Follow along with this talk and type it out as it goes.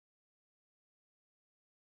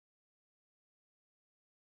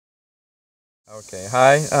Okay,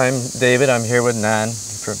 hi, I'm David. I'm here with Nan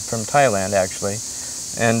from Thailand, actually.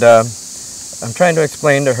 And I'm trying to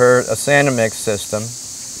explain to her a SaniMix system,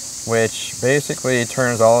 which basically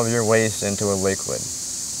turns all of your waste into a liquid.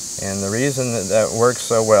 And the reason that works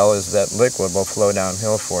so well is that liquid will flow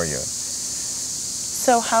downhill for you.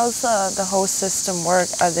 So how's the whole system work?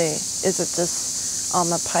 Is it just a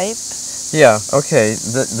pipe? Yeah, okay.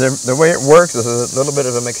 The way it works is a little bit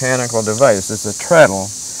of a mechanical device. It's a treadle.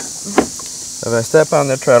 If I step on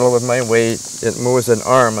the treadle with my weight, it moves an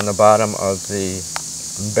arm on the bottom of the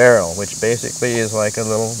barrel, which basically is like a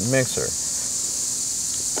little mixer.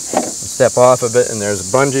 Step off of it, and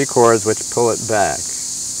there's bungee cords which pull it back.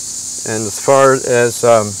 And as far as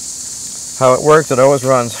how it works, it always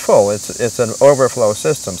runs full. It's an overflow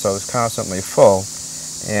system, so it's constantly full.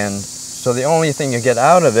 And so the only thing you get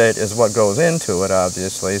out of it is what goes into it,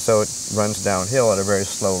 obviously, so it runs downhill at a very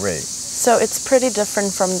slow rate. So it's pretty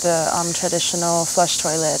different from the traditional flush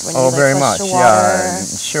toilet when you very flush much. the water. Yeah,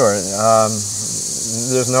 sure.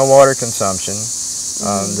 There's no water consumption.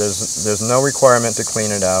 There's no requirement to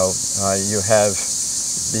clean it out. You have,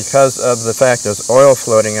 because of the fact there's oil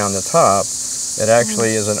floating on the top, it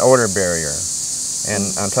actually is an odor barrier. And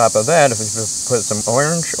on top of that, if you put some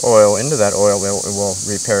orange oil into that oil, it will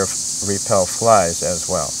repel flies as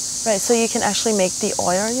well. Right, so you can actually make the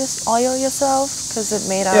oil yourself because it's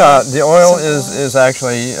made out Yeah, of the oil some is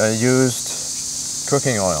actually used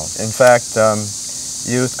cooking oil. In fact,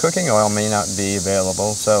 used cooking oil may not be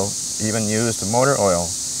available, so even used motor oil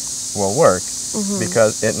will work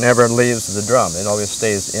because it never leaves the drum. It always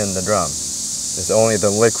stays in the drum. It's only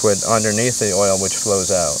the liquid underneath the oil which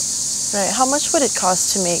flows out. Right, how much would it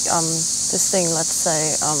cost to make this thing, let's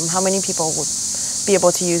say? How many people would be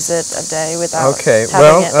able to use it a day without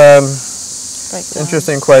having it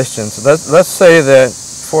interesting questions. Let's say that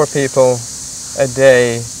 4 people a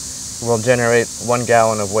day will generate 1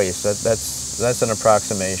 gallon of waste. That's an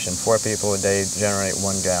approximation. 4 people a day generate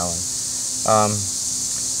 1 gallon.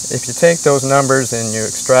 If you take those numbers and you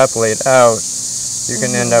extrapolate out, you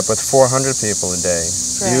can end up with 400 people a day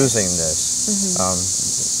using this.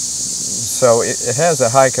 So it has a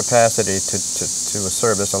high capacity to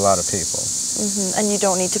service a lot of people. And you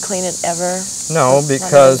don't need to clean it ever? No,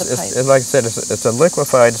 because, like I said, it's a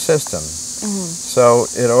liquefied system. So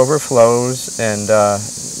it overflows, and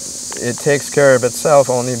it takes care of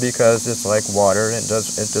itself only because it's like water. It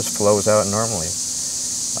just flows out normally.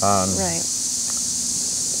 Right.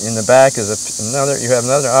 In the back is you have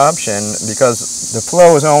another option, because the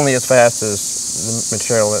flow is only as fast as the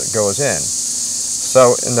material that goes in.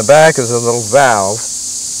 So in the back is a little valve.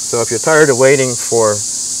 So if you're tired of waiting for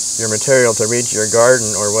your material to reach your garden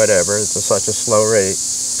or whatever, it's at such a slow rate,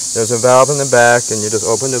 there's a valve in the back, and you just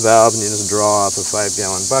open the valve and you just draw off a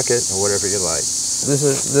 5-gallon bucket or whatever you like.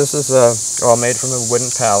 This is all made from a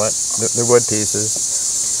wooden pallet, the wood pieces.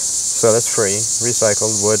 So that's free,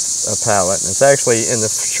 recycled wood pallet. And it's actually in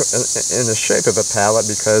the shape of a pallet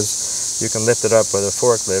because you can lift it up with a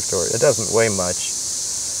forklift, or it doesn't weigh much.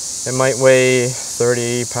 It might weigh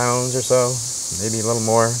 30 pounds or so, maybe a little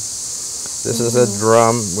more. This is a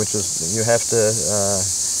drum, which is, you have to,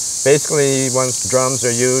 basically once drums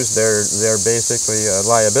are used, they're basically a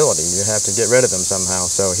liability. You have to get rid of them somehow.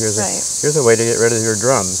 So here's a way to get rid of your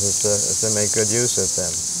drums, is to make good use of them.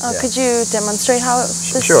 Could you demonstrate how this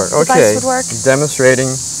device would work? Demonstrating.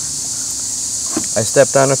 I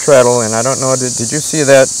stepped on a treadle, and I don't know, did you see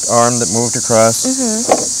that arm that moved across?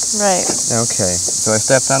 Right. Okay, so I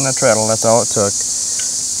stepped on the treadle, that's all it took.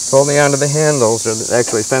 Holding onto the handles, or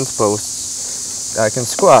actually fence posts, I can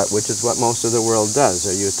squat, which is what most of the world does.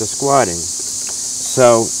 They're used to squatting.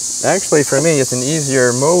 So actually for me, it's an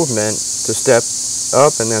easier movement to step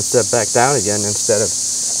up and then step back down again instead of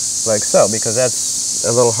like so, because that's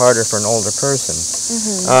a little harder for an older person.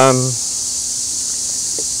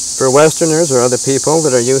 For Westerners or other people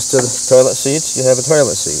that are used to toilet seats, you have a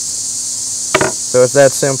toilet seat. So it's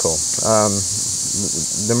that simple.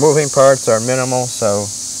 The moving parts are minimal, so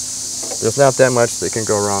there's not that much that can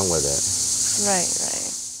go wrong with it. Right.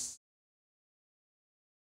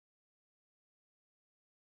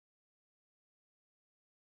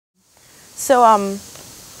 So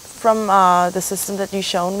from the system that you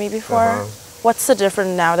shown me before, what's the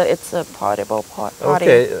difference now that it's a portable potty?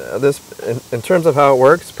 Okay, in terms of how it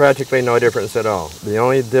works, practically no difference at all. The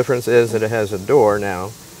only difference is that it has a door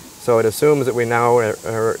now, so it assumes that we now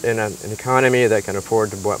are in an economy that can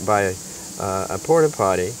afford to buy a porta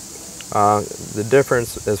potty. The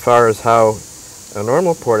difference as far as how a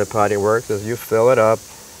normal porta potty works is you fill it up,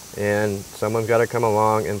 and someone's got to come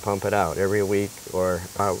along and pump it out every week or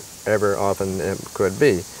however often it could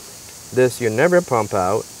be. This you never pump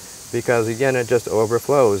out. because again it just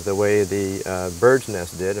overflows the way the bird's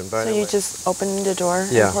nest did. And by so the you way, just open the door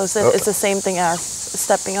yeah. and close it? It's the same thing as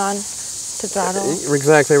stepping on to throttle? You're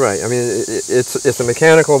exactly right. I mean, it's a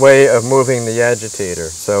mechanical way of moving the agitator.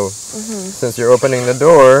 So since you're opening the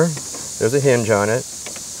door, there's a hinge on it,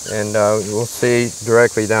 and we'll see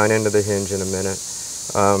directly down into the hinge in a minute.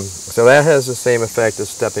 So that has the same effect as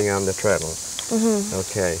stepping on the treadle.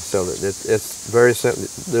 Okay, so it's very simple.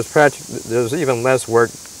 There's even less work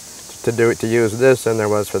to use this than there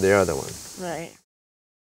was for the other one. Right.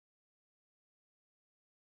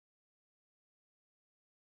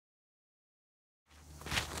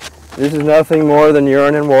 This is nothing more than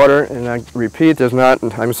urine and water, and I repeat,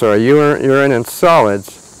 urine and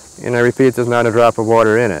solids, and I repeat, there's not a drop of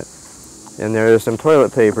water in it. And there is some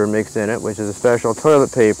toilet paper mixed in it, which is a special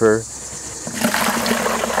toilet paper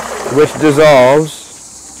which dissolves,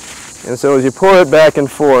 and so as you pour it back and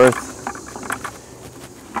forth,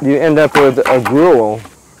 you end up with a gruel,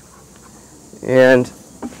 and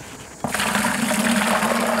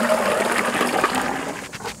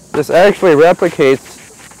this actually replicates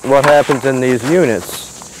what happens in these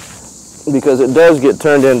units, because it does get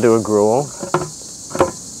turned into a gruel,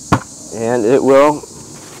 and it will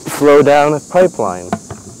flow down a pipeline.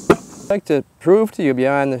 I'd like to prove to you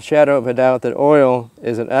beyond the shadow of a doubt that oil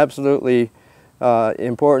is an absolutely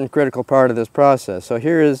important, critical part of this process. So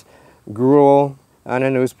here is gruel on a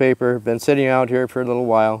newspaper, been sitting out here for a little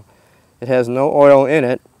while. It has no oil in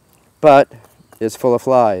it, but it's full of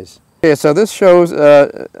flies. Okay, so this shows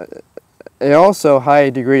a also high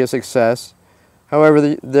degree of success.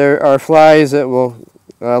 However, there are flies that will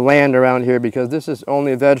land around here because this is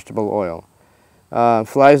only vegetable oil.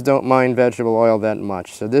 Flies don't mind vegetable oil that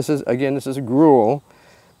much. So this is gruel,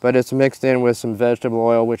 but it's mixed in with some vegetable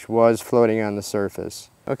oil which was floating on the surface.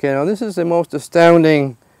 Okay, now this is the most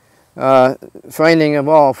astounding finding of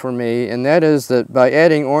all for me, and that is that by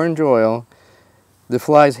adding orange oil, the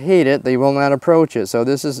flies hate it, they will not approach it. So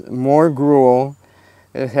this is more gruel.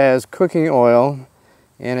 It has cooking oil,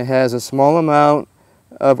 and it has a small amount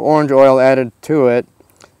of orange oil added to it.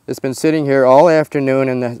 It's been sitting here all afternoon,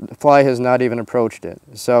 and the fly has not even approached it.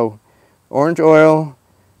 So orange oil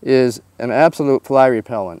is an absolute fly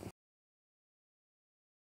repellent.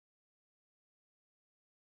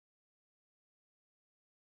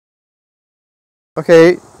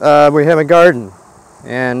 Okay, we have a garden,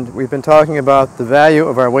 and we've been talking about the value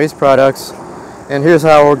of our waste products, and here's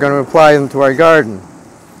how we're going to apply them to our garden.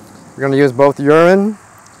 We're going to use both urine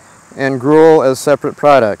and gruel as separate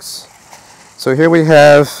products. So here we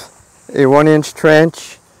have a 1-inch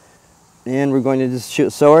trench, and we're going to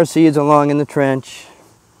just sow our seeds along in the trench,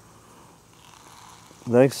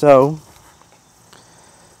 like so.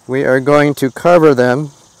 We are going to cover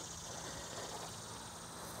them,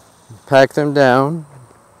 pack them down,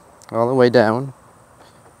 all the way down.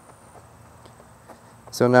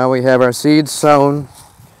 So now we have our seeds sown,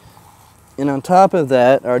 and on top of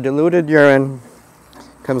that, our diluted urine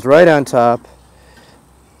comes right on top,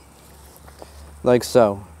 like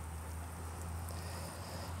so.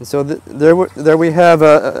 And so there we have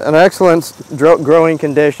an excellent growing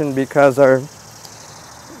condition because our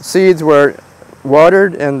seeds were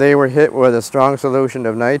watered and they were hit with a strong solution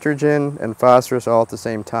of nitrogen and phosphorus all at the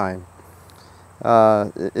same time.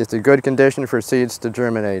 It's a good condition for seeds to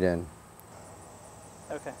germinate in.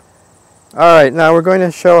 Okay. All right, now we're going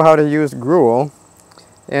to show how to use gruel,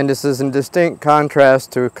 and this is in distinct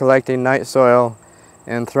contrast to collecting night soil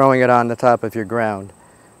and throwing it on the top of your ground.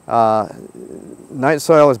 Night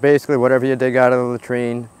soil is basically whatever you dig out of the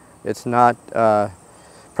latrine. It's not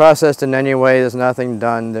processed in any way. There's nothing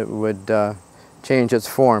done that would change its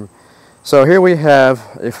form. So here we have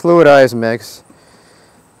a fluidized mix.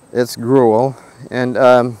 It's gruel, and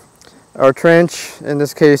our trench in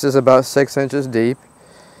this case is about 6 inches deep.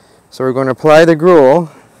 So we're going to apply the gruel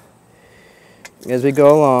as we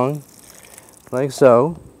go along, like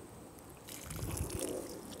so.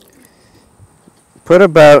 Put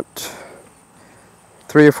about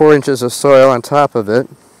 3 or 4 inches of soil on top of it.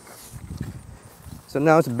 So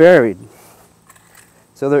now it's buried.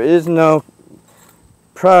 So there is no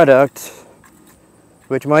product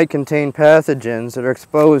which might contain pathogens that are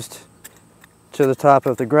exposed to the top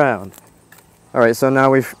of the ground. Alright, so now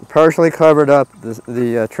we've partially covered up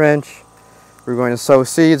the trench. We're going to sow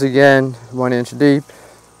seeds again, 1 inch deep,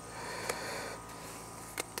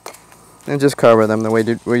 and just cover them the way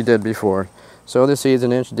we did before. Sow the seeds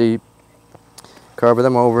 1 inch deep, cover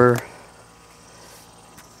them over,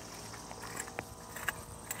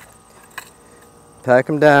 pack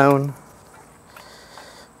them down,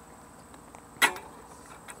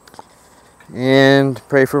 and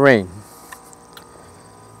pray for rain.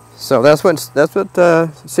 So that's what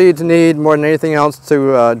seeds need more than anything else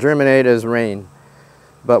to germinate is rain.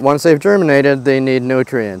 But once they've germinated, they need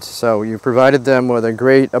nutrients. So you provided them with a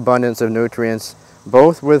great abundance of nutrients,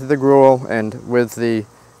 both with the gruel and with the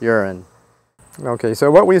urine. Okay, so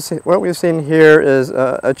what we've seen here is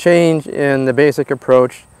a change in the basic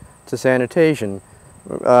approach to sanitation.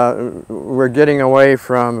 We're getting away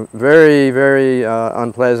from very, very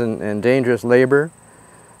unpleasant and dangerous labor.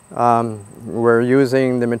 We're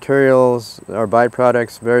using the materials or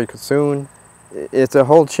byproducts very soon. It's a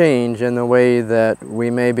whole change in the way that we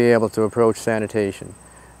may be able to approach sanitation.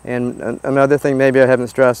 And another thing maybe I haven't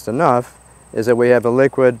stressed enough is that we have a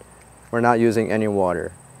liquid, we're not using any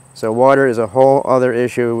water. So water is a whole other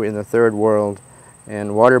issue in the third world, and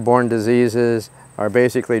waterborne diseases are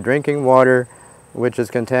basically drinking water which is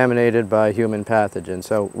contaminated by human pathogens.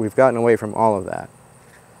 So we've gotten away from all of that.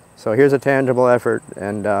 So here's a tangible effort,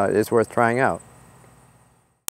 and it's worth trying out.